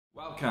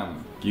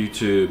Welcome,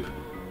 YouTube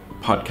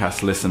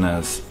podcast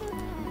listeners.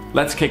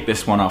 Let's kick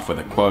this one off with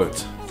a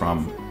quote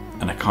from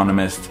an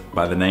economist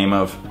by the name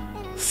of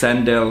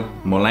Sendhil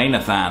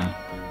Mullainathan,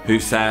 who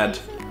said,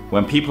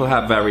 "When people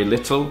have very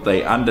little,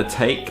 they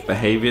undertake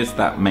behaviors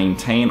that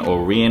maintain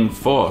or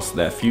reinforce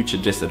their future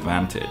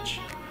disadvantage.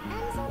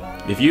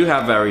 If you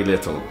have very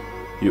little,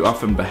 you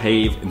often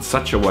behave in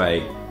such a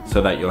way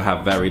so that you'll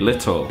have very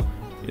little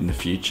in the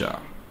future."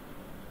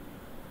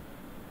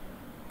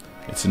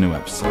 It's a new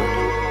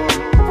episode.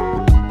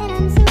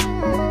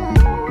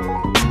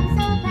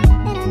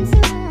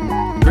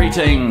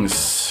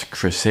 Greetings,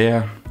 Chris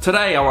here.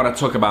 Today I want to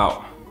talk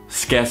about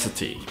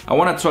scarcity. I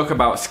want to talk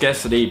about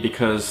scarcity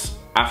because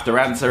after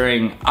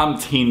answering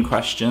umpteen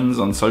questions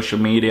on social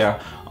media,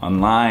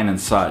 online and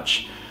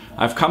such,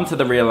 I've come to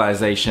the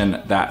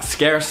realization that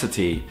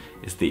scarcity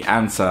is the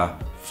answer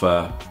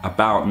for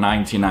about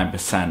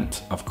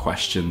 99% of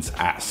questions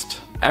asked.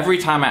 Every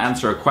time I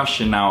answer a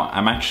question now,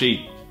 I'm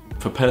actually,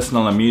 for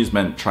personal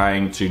amusement,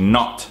 trying to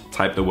not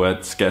type the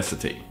word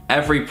scarcity.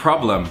 Every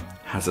problem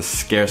has a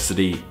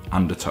scarcity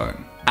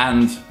undertone.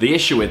 And the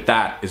issue with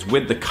that is,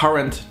 with the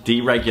current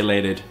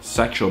deregulated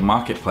sexual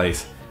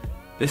marketplace,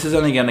 this is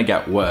only gonna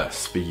get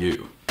worse for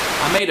you.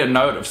 I made a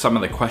note of some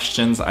of the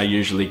questions I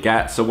usually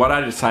get, so what I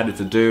decided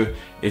to do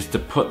is to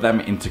put them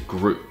into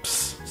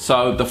groups.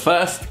 So the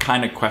first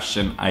kind of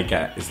question I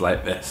get is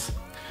like this.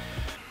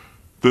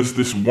 There's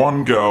this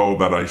one girl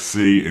that I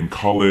see in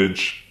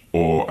college,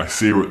 or I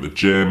see her at the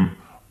gym,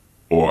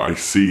 or I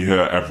see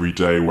her every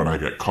day when I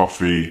get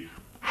coffee.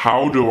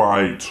 How do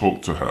I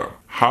talk to her?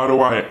 How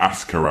do I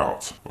ask her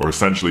out? Or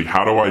essentially,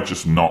 how do I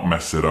just not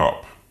mess it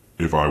up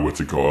if I were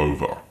to go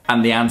over?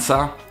 And the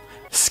answer?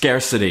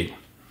 Scarcity.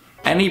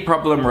 Any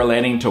problem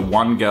relating to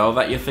one girl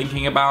that you're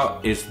thinking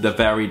about is the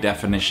very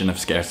definition of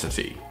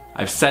scarcity.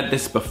 I've said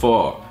this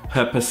before,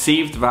 her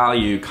perceived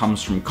value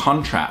comes from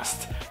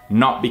contrast,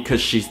 not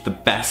because she's the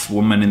best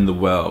woman in the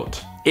world.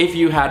 If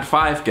you had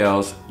 5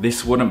 girls,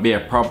 this wouldn't be a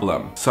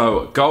problem.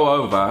 So go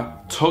over,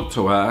 talk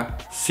to her,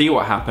 see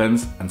what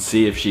happens, and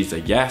see if she's a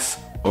yes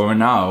or a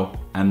no,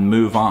 and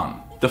move on.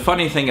 The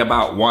funny thing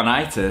about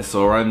one-itis,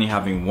 or only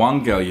having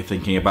one girl you're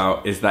thinking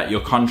about, is that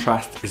your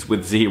contrast is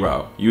with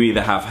 0. You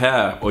either have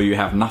her or you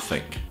have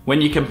nothing.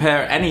 When you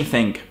compare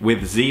anything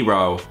with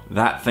 0,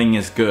 that thing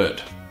is good.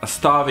 A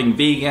starving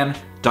vegan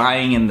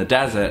dying in the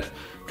desert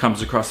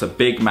comes across a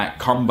Big Mac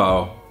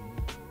combo.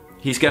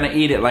 He's gonna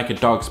eat it like a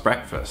dog's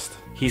breakfast.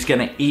 He's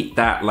gonna eat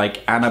that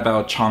like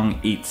Annabelle Chung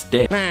eats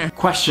dick.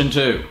 Question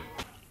 2.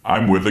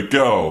 I'm with a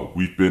girl.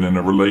 We've been in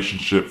a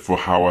relationship for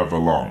however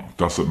long.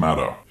 Doesn't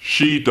matter.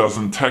 She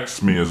doesn't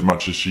text me as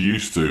much as she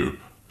used to.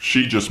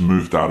 She just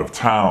moved out of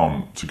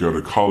town to go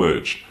to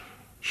college.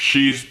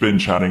 She's been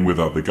chatting with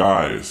other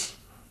guys.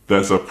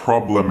 There's a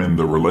problem in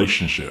the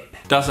relationship.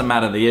 Doesn't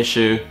matter the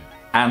issue.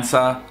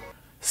 Answer: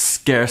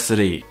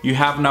 scarcity. You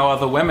have no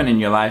other women in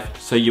your life,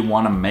 so you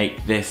want to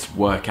make this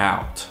work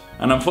out.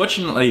 And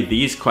unfortunately,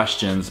 these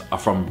questions are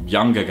from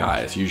younger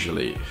guys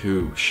usually,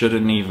 who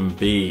shouldn't even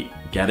be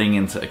getting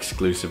into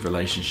exclusive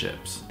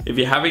relationships. If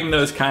you're having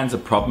those kinds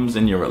of problems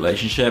in your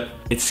relationship,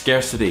 it's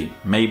scarcity.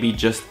 Maybe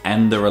just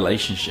end the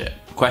relationship.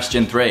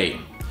 Question 3,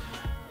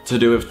 to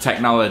do with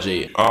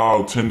technology.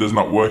 Oh, Tinder's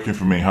not working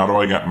for me. How do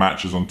I get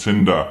matches on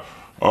Tinder?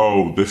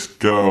 Oh, this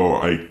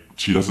girl,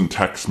 she doesn't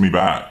text me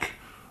back.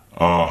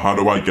 How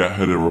do I get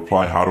her to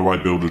reply? How do I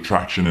build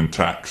attraction in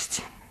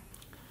text?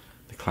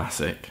 The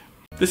classic.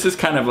 This is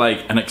kind of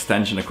like an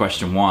extension of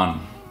question 1,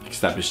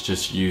 except it's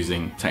just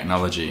using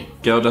technology.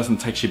 Girl doesn't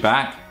text you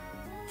back?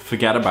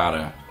 Forget about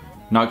it.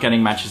 Not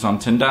getting matches on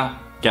Tinder?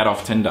 Get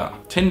off Tinder.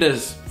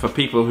 Tinder's for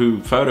people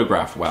who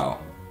photograph well,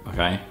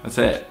 okay? That's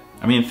it.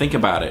 I mean, think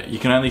about it. You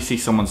can only see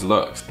someone's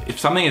looks. If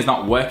something is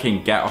not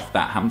working, get off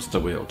that hamster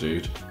wheel,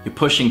 dude. You're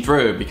pushing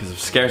through because of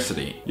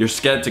scarcity. You're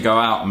scared to go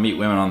out and meet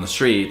women on the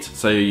street,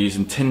 so you're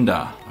using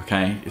Tinder,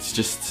 okay? It's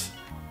just...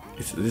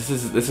 This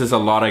is a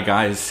lot of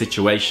guys'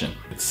 situation.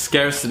 It's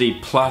scarcity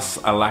plus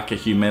a lack of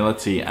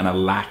humility and a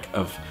lack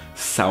of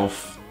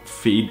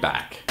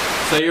self-feedback.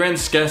 So you're in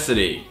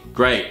scarcity,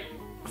 great.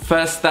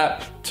 First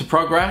step to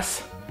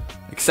progress,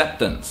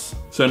 acceptance.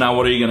 So now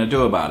what are you gonna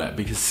do about it?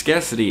 Because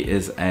scarcity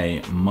is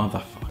a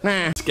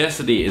motherfucker.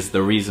 Scarcity is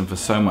the reason for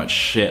so much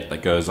shit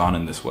that goes on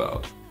in this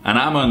world. And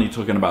I'm only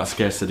talking about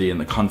scarcity in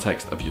the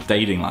context of your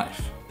dating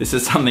life. This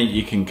is something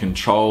you can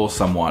control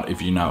somewhat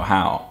if you know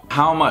how.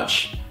 How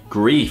much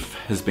grief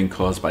has been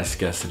caused by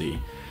scarcity,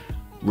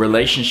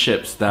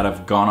 relationships that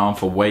have gone on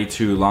for way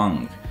too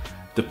long,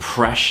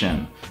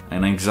 depression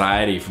and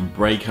anxiety from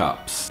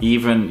breakups,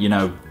 even,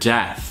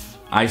 death.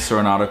 I saw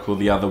an article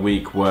the other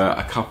week where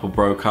a couple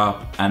broke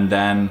up and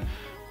then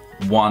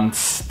one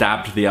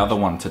stabbed the other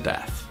one to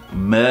death.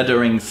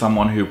 Murdering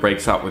someone who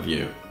breaks up with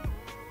you.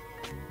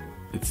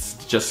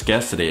 It's just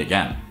scarcity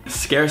again.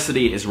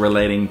 Scarcity is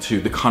relating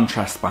to the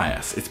contrast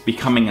bias. It's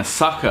becoming a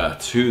sucker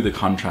to the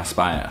contrast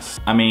bias.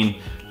 I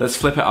mean, let's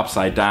flip it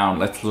upside down.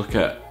 Let's look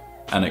at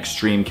an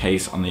extreme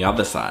case on the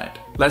other side.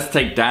 Let's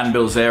take Dan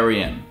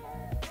Bilzerian.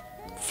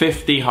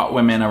 50 hot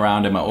women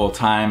around him at all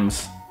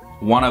times.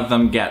 one of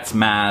them gets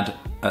mad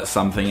at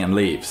something and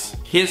leaves.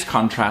 His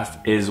contrast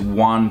is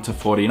 1 to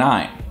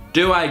 49.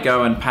 Do I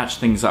go and patch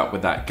things up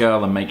with that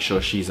girl and make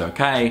sure she's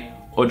okay?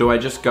 Or do I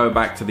just go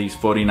back to these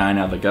 49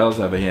 other girls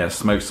over here,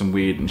 smoke some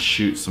weed and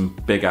shoot some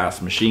big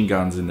ass machine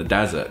guns in the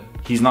desert?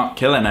 He's not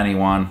killing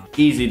anyone.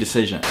 Easy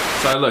decision.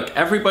 So look,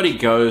 everybody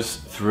goes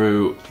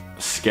through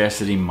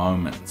scarcity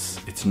moments.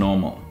 It's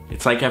normal.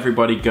 It's like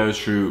everybody goes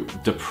through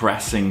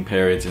depressing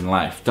periods in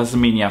life. Doesn't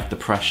mean you have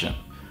depression.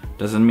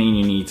 Doesn't mean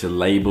you need to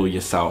label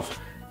yourself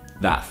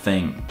that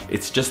thing.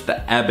 It's just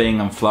the ebbing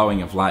and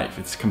flowing of life.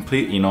 It's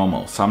completely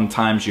normal.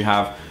 Sometimes you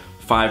have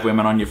 5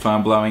 women on your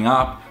phone blowing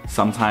up.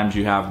 Sometimes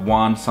you have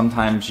 1.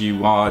 Sometimes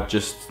you are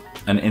just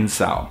an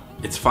incel.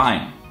 It's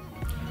fine.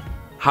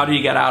 How do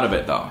you get out of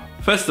it though?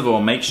 First of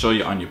all, make sure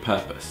you're on your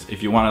purpose.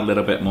 If you want a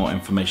little bit more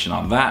information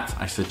on that,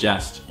 I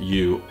suggest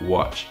you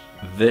watch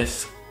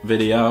this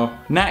video.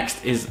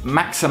 Next is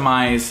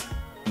maximize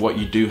what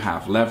you do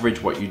have,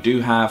 leverage what you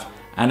do have,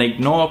 and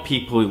ignore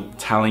people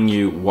telling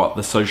you what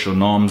the social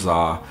norms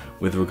are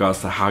with regards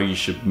to how you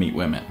should meet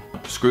women.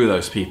 Screw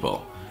those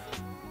people.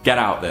 Get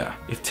out there.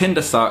 If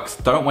Tinder sucks,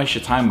 don't waste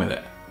your time with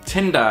it.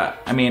 Tinder,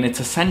 I mean, it's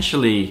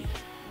essentially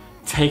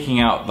taking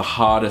out the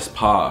hardest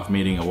part of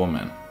meeting a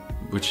woman,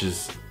 which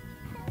is,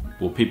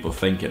 well, people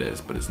think it is,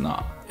 but it's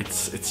not.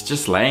 It's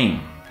just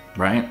lame,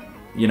 right?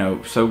 You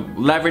know, so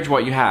leverage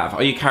what you have.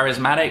 Are you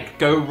charismatic?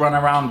 Go run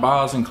around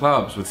bars and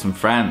clubs with some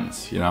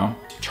friends, you know?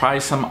 Try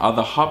some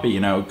other hobby, you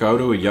know, go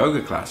to a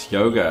yoga class.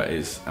 Yoga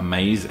is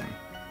amazing.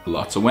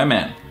 Lots of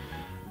women.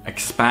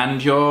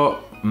 Expand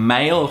your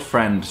male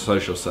friend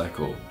social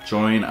circle.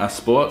 Join a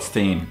sports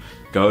team.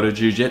 Go to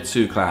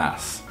jiu-jitsu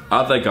class.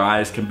 Other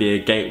guys can be a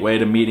gateway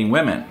to meeting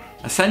women.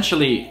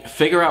 Essentially,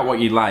 figure out what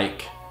you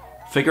like,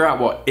 figure out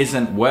what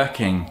isn't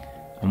working,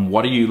 and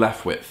what are you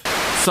left with.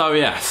 So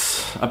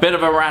yes, a bit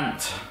of a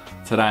rant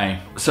today.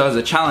 So as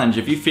a challenge,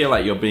 if you feel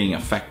like you're being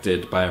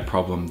affected by a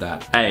problem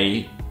that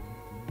A,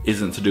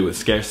 isn't to do with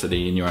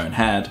scarcity in your own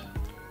head,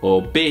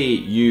 or B,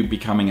 you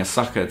becoming a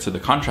sucker to the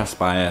contrast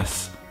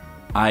bias,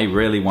 I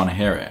really want to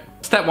hear it.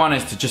 Step 1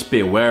 is to just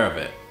be aware of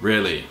it,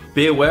 really.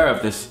 Be aware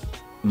of this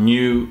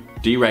new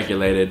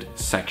deregulated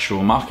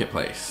sexual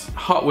marketplace.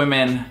 Hot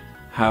women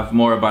have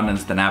more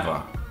abundance than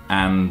ever,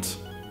 and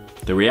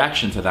the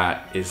reaction to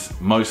that is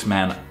most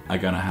men are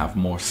gonna have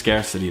more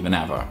scarcity than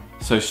ever.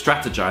 So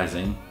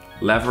strategizing,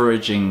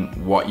 leveraging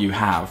what you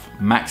have,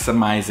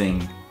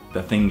 maximizing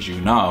the things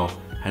you know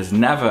has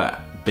never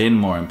been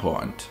more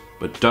important.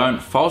 But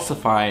don't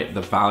falsify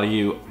the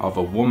value of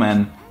a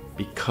woman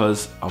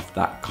because of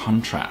that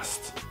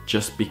contrast,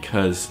 just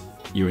because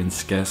you're in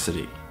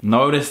scarcity.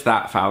 Notice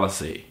that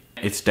fallacy.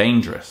 It's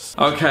dangerous.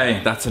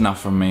 Okay, that's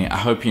enough from me. I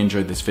hope you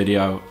enjoyed this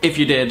video. If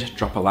you did,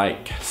 drop a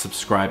like,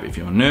 subscribe if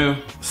you're new.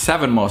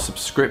 7 more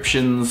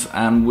subscriptions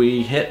and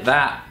we hit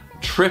that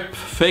trip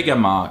figure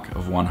mark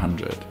of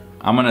 100.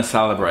 I'm gonna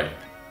celebrate.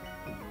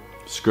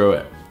 Screw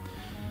it.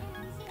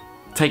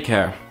 Take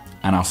care,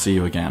 and I'll see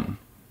you again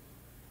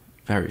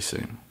very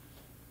soon.